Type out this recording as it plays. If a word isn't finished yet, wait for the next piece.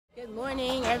Good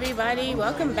morning, everybody.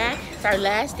 Welcome back. It's our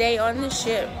last day on the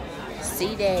ship.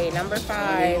 Sea day, number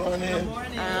 5.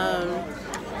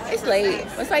 It's late.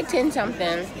 It's like 10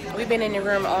 something. We've been in the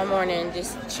room all morning,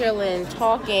 just chilling,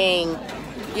 talking,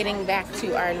 getting back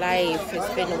to our life.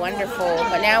 It's been wonderful.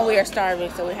 But now we are starving,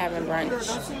 so we're having brunch.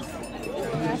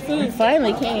 Our food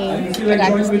finally came. We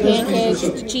got these pancakes,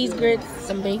 cheese grits,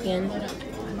 some bacon,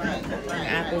 and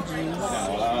apple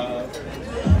juice.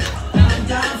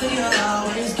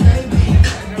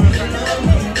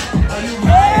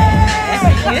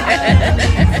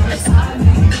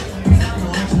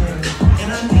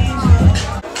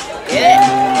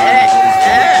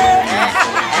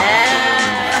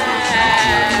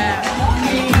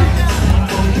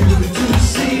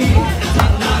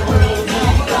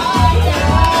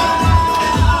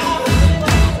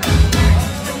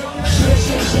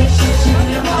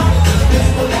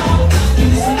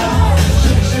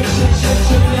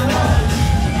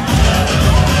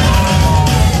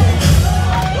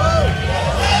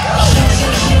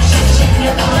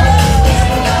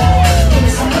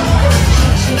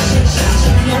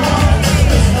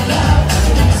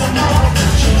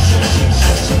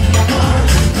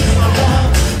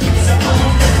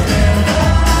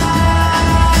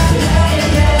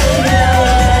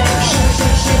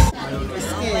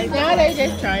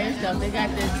 Trying stuff. They got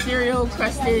the cereal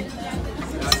crusted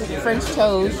French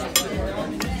toast.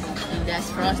 And that's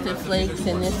frosted flakes,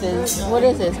 and this is, what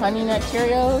is this? Honey Nut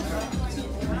Cheerios?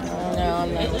 Oh no,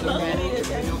 I'm not doing that.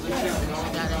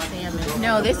 Got a salmon.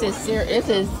 No, this is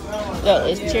no,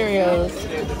 it's Cheerios.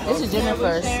 This is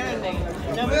Jennifer's.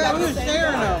 No, I was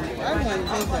sharing them. I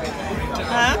want to taste it.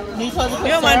 Huh? You supposed to put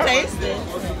you don't syrup? want to taste it?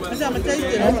 I'm going to taste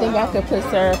it. I think I could put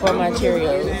syrup on my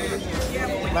Cheerios.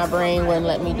 My brain wouldn't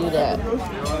let me do that.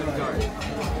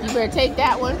 You better take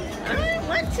that one. I didn't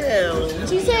want to.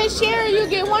 She said, share, you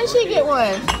get one, she get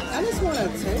one. I just want to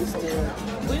taste it.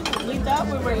 We thought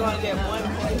we were going to get one.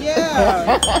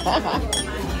 Yeah.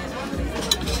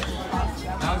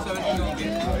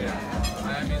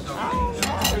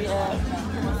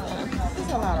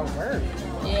 It's a lot of work.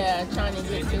 Yeah, trying to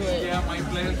get to it.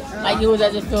 Like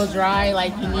does it feel dry,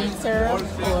 like you need syrup,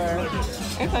 or?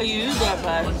 If I use that,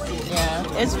 but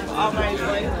Yeah. it's already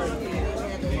flavored.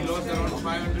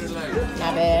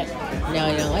 Not bad. No,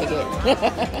 you don't like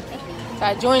it. So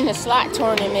I joined the slot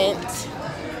tournament,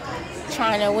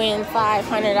 trying to win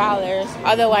 $500.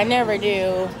 Although I never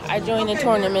do. I join the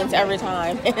tournaments every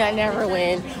time, and I never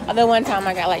win. Although one time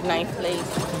I got like 9th place.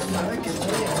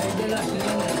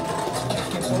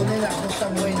 So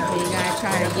you gotta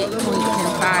try to get points in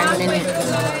 5 minutes.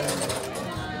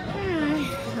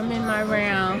 I'm in my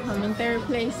round. I'm in 3rd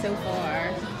place so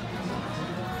far.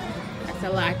 That's a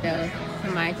lot though.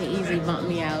 Somebody could easily bump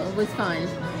me out. It was fun.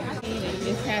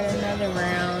 Just had another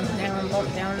round. Now I'm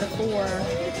bumped down to 4.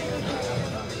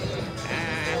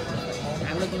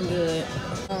 I'm looking good.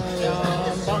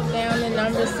 Y'all, I'm bumped down to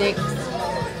number 6.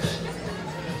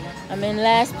 I'm in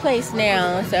last place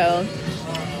now, so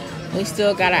we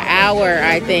still got an hour,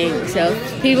 I think. So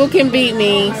people can beat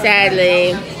me,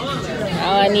 sadly.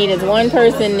 All I need is one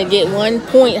person to get 1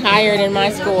 point higher than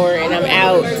my score, and I'm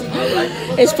out.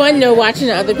 It's fun though watching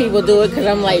other people do it because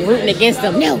I'm like rooting against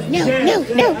them. No.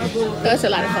 So it's a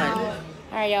lot of fun. All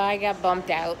right, y'all, I got bumped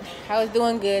out. I was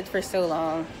doing good for so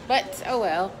long, but oh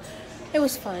well. It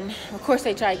was fun. Of course,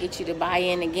 they try to get you to buy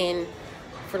in again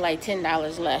for like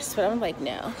 $10 less, but I'm like,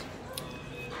 no.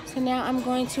 So now I'm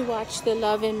going to watch the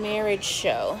Love and Marriage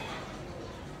show.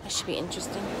 That should be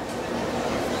interesting.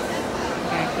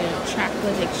 Got the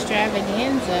chocolate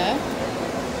extravaganza.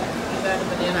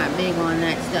 They're not big on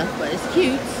that stuff, but it's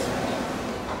cute.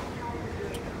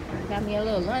 Got me a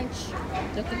little lunch.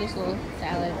 Look at this little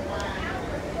salad.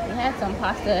 It had some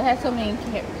pasta. It had so many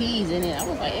peas in it. I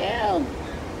was like, ew.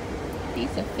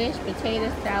 Piece of fish,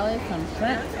 potato salad, some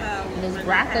shrimp, and this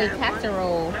broccoli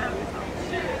casserole.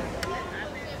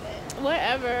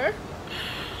 Whatever.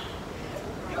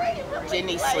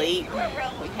 Jenny sleep.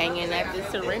 We hanging at the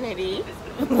Serenity.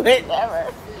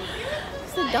 Whatever.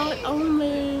 It's adult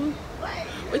only.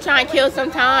 We trying to kill some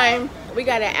time. We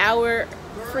got an hour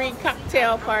free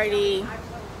cocktail party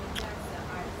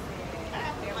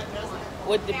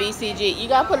with the BCG. You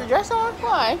gotta put a dress on?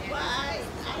 Why?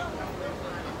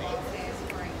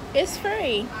 It's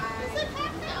free.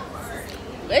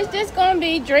 It's just gonna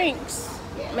be drinks.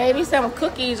 Maybe some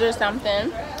cookies or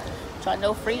something. So I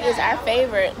know free is our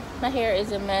favorite. My hair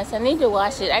is a mess. I need to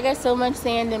wash it. I got so much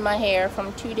sand in my hair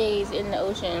from 2 days in the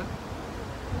ocean.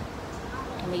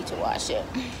 I need to wash it.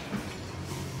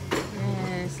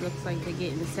 Yes, looks like they're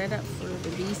getting set up for the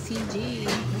BCG.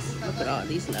 Look at all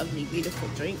these lovely, beautiful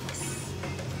drinks.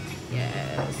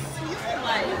 Yes.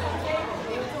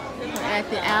 at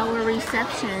the hour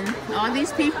reception. All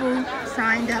these people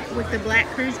signed up with the Black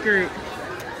Cruise Group.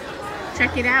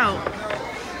 Check it out.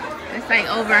 It's like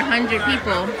over 100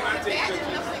 people.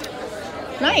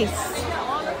 Nice.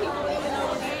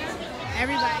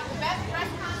 Everybody.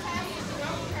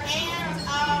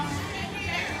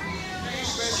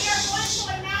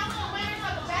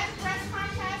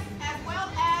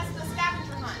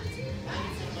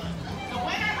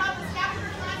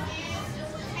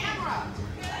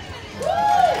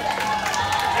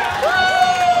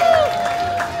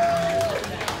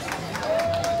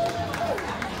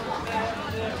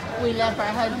 We left our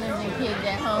husbands and kids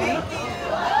at home.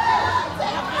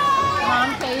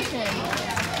 Momcation.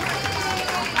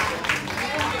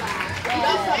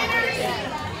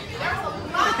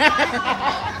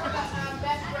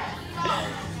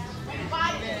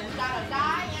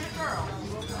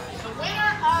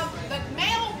 The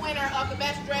male winner of the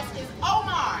best dress is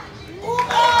Omar.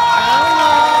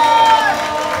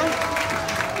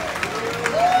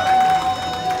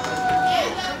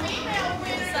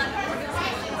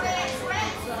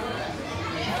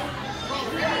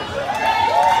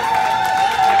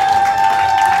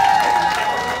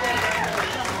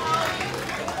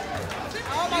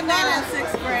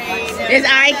 It's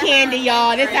eye candy,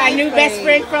 y'all. This is our new best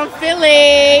friend from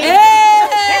Philly.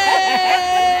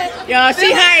 Y'all,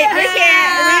 she hype. We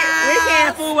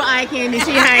can't fool with eye candy.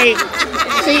 She hype.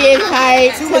 She is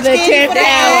hype to the 10th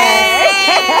hour.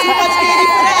 Too much candy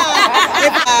for that.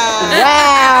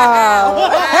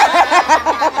 Wow.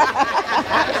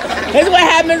 This is what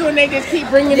happens when they just keep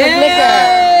bringing us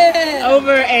liquor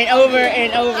over and over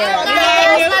and over.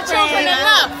 That's my children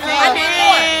enough. I need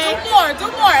more. Do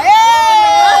more.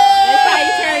 That's how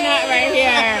you turn up right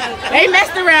here. They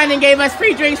messed around and gave us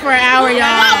free drinks for an hour,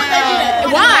 y'all.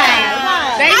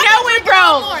 Why? They know we're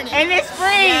broke and it's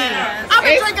free. I've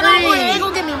been drinking all morning. They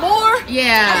gonna give me more?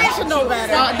 Yeah. They should know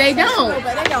better. They don't.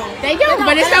 They don't,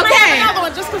 but it's okay.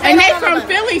 And they from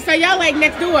Philly, so y'all like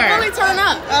next door. Philly turn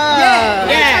up.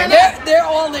 Yeah. They're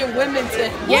all in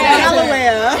Wilmington. Yeah.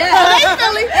 Delaware. Hey,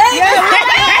 Philly.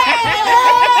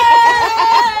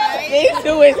 These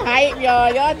two is hype,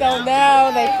 y'all. Y'all don't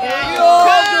know. They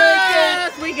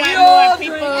we got more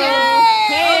people.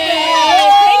 Hey,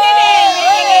 bring it in.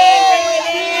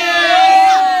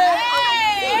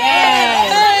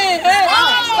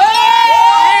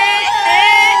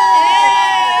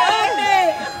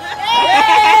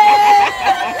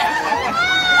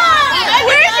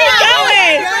 Where's she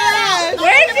going?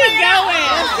 Where's she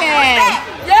going?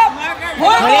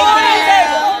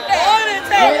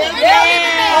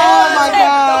 Oh my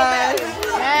God.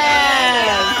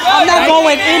 I'm not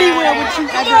going anywhere with you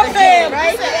ever again.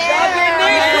 Right there.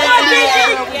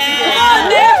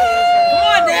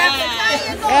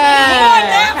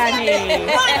 Honey.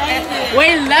 We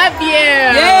love you.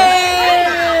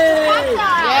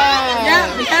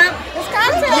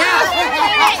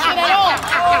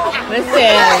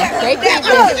 Listen, they keep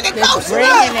just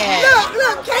bringing it.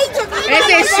 Look, Kate took me. This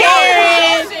is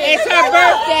Sharon. It's her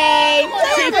birthday.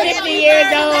 She's 50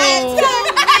 years old.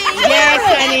 Yes,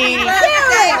 honey.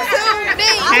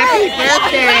 Happy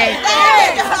birthday.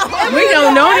 We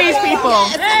don't know these people,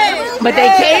 but they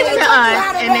came to us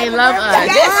and they love us.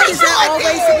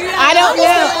 I don't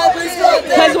know,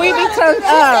 because we be turned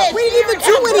up. We didn't even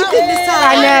do anything this time.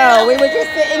 I know, we were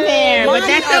just sitting there, but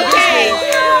that's okay.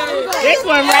 This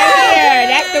one right here,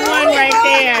 that's the one right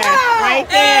there. Right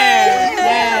there.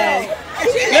 Yes.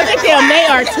 Look at them, they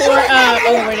are tore up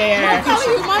over there.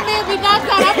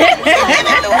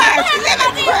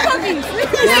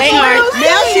 They are.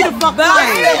 Now she the fuck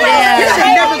crying. Yeah. She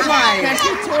never crying. Because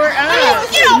she tore up.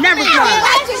 She never crying.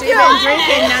 She's been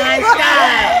drinking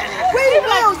non-stop.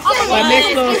 But Miss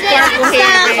Little Sparkle here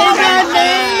been turned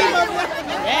up.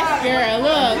 That girl,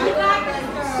 look.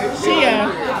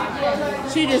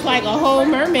 She just like a whole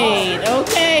mermaid.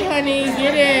 Okay, honey,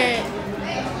 get it.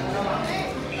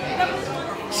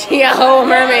 She a whole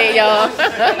mermaid, y'all.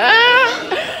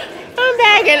 I'm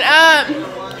backing up.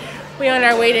 We on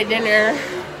our way to dinner.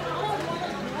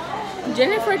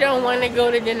 Jennifer don't want to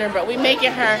go to dinner, but we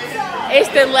making her. It's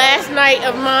the last night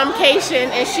of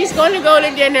momcation, and she's going to go to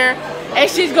dinner, and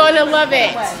she's going to love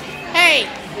it. Hey,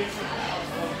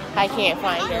 I can't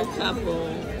find her.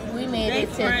 We made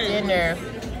it to dinner.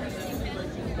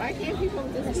 Why can't people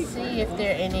just see if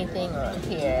there's anything on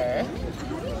here?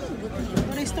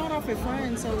 Well, they start off with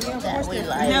friends, so yeah, of course We they're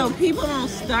like. No, people don't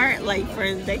start like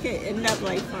friends. They could end up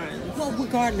like friends. Well,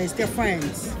 regardless, they're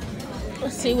friends.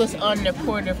 Let's see what's on the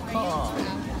port of call.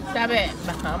 Stop it,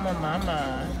 Bahama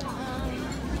Mama.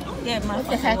 What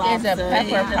the heck is a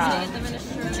pepper pot?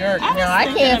 Jerk. No, I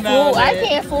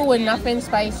can't fool with nothing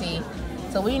spicy.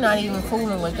 So we not even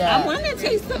fooling with I that. want to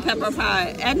taste the pepper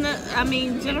pie.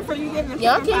 Jennifer, you getting the pepper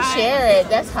Y'all can pie? share it.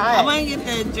 That's hot. I want to get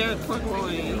the jerk pork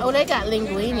loin. Oh, they got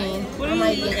linguine. What I are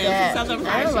might you get eating? that. Southern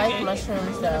I fried don't like chicken?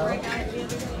 mushrooms though.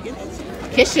 Get that chicken.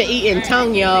 Kisha eating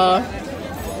tongue, y'all.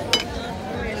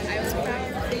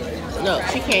 No,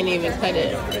 she can't even cut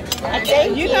it.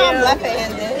 Thank you. Know I'm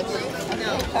left-handed.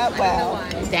 Cut well.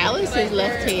 Dallas is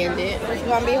left-handed. It's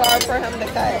gonna be hard for him to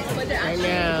cut. I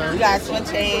know. You gotta switch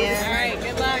hands. Alright,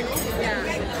 good luck.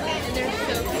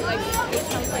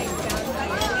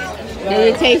 Does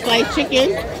it taste like chicken?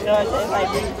 No, it tastes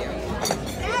like beef.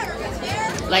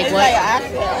 Like It's what? like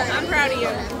oxtail. I'm proud of you.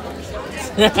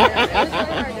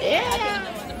 Yeah.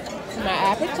 My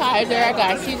appetizer, I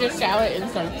got Caesar salad and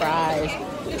some fries.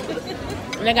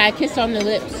 And I got a kiss on the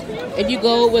lips. If you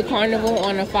go with Carnival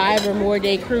on a 5 or more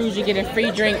day cruise, you get a free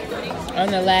drink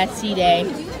on the last sea day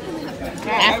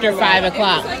after 5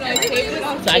 o'clock.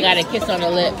 So I got a kiss on the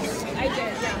lips. I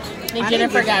think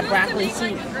Jennifer got broccoli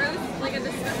soup.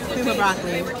 Cream of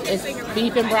broccoli. It's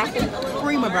beef and broccoli?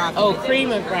 Cream of broccoli. Oh,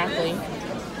 cream of broccoli.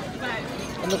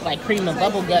 It looked like cream of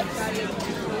bubble guts.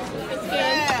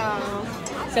 Yeah.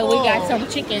 So we got some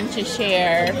chicken to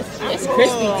share. It's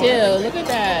crispy too. Look at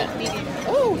that.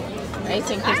 Oh, nice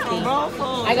and crispy.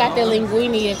 I got the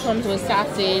linguine. It comes with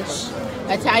sausage,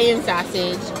 Italian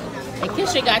sausage. And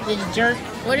Kisha got the jerk.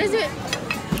 What is it?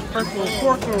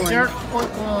 Pork loin. Jerk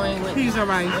pork loin with Peas and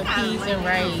rice. peas and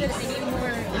rice.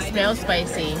 It smells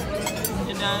spicy.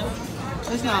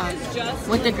 It's not.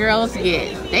 What the girls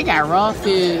get? They got raw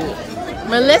food.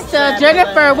 Melissa,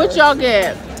 Jennifer, what y'all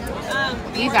get?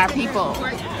 These are people.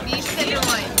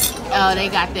 Oh, they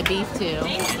got the beef too.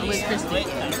 With Christy.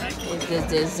 It's the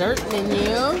dessert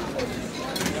menu.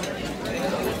 I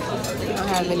don't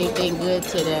have anything good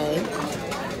today.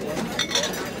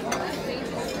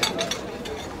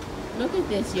 Look at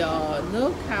this, y'all.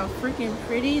 Look how freaking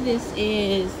pretty this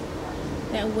is.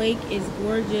 That wake is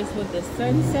gorgeous with the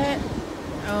sunset.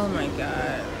 Oh my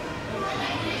God.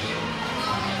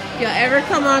 If y'all ever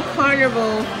come on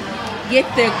Carnival, get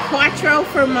the Quattro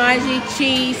Formaggi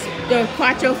cheese, the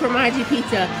Quattro Formaggi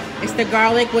pizza. It's the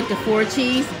garlic with the 4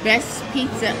 cheese. Best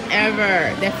pizza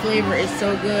ever. That flavor is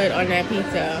so good on that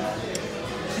pizza.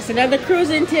 It's another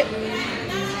cruising tip.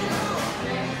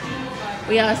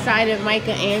 We outside of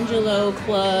Michelangelo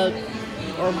Club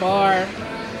or bar.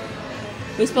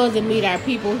 We're supposed to meet our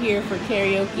people here for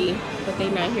karaoke, but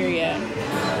they're not here yet.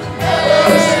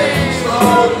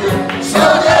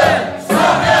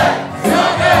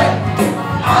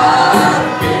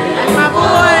 That's my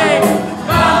boy.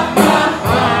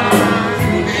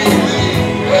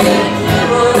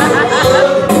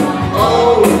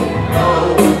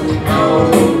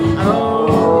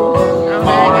 I'm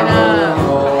backing up.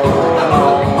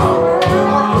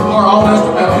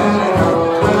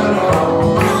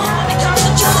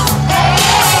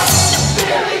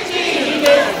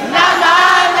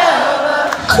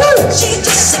 She's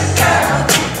just a girl.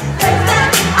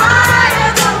 I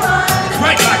am the one.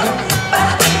 Right, Michael.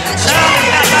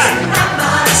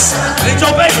 That ain't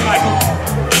your baby, Michael.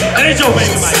 That ain't your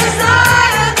baby, Michael.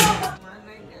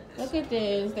 Look at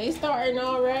this. They starting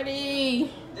already.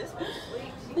 This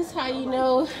is how you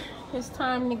know it's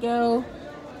time to go.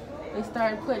 They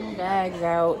started putting bags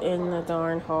out in the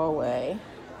darn hallway.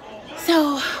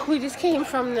 So we just came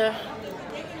from the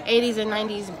 80s and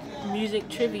 90s music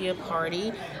trivia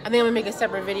party. I think I'm gonna make a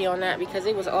separate video on that because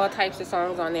it was all types of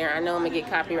songs on there. I know I'm gonna get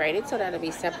copyrighted, so that'll be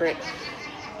separate.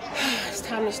 It's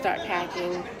time to start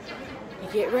packing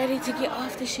and get ready to get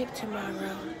off the ship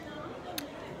tomorrow.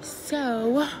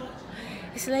 So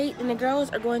it's late and the girls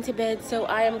are going to bed, so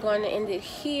I am going to end it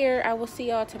here. I will see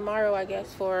y'all tomorrow, I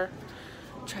guess, for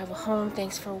travel home.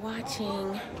 Thanks for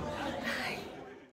watching. Bye.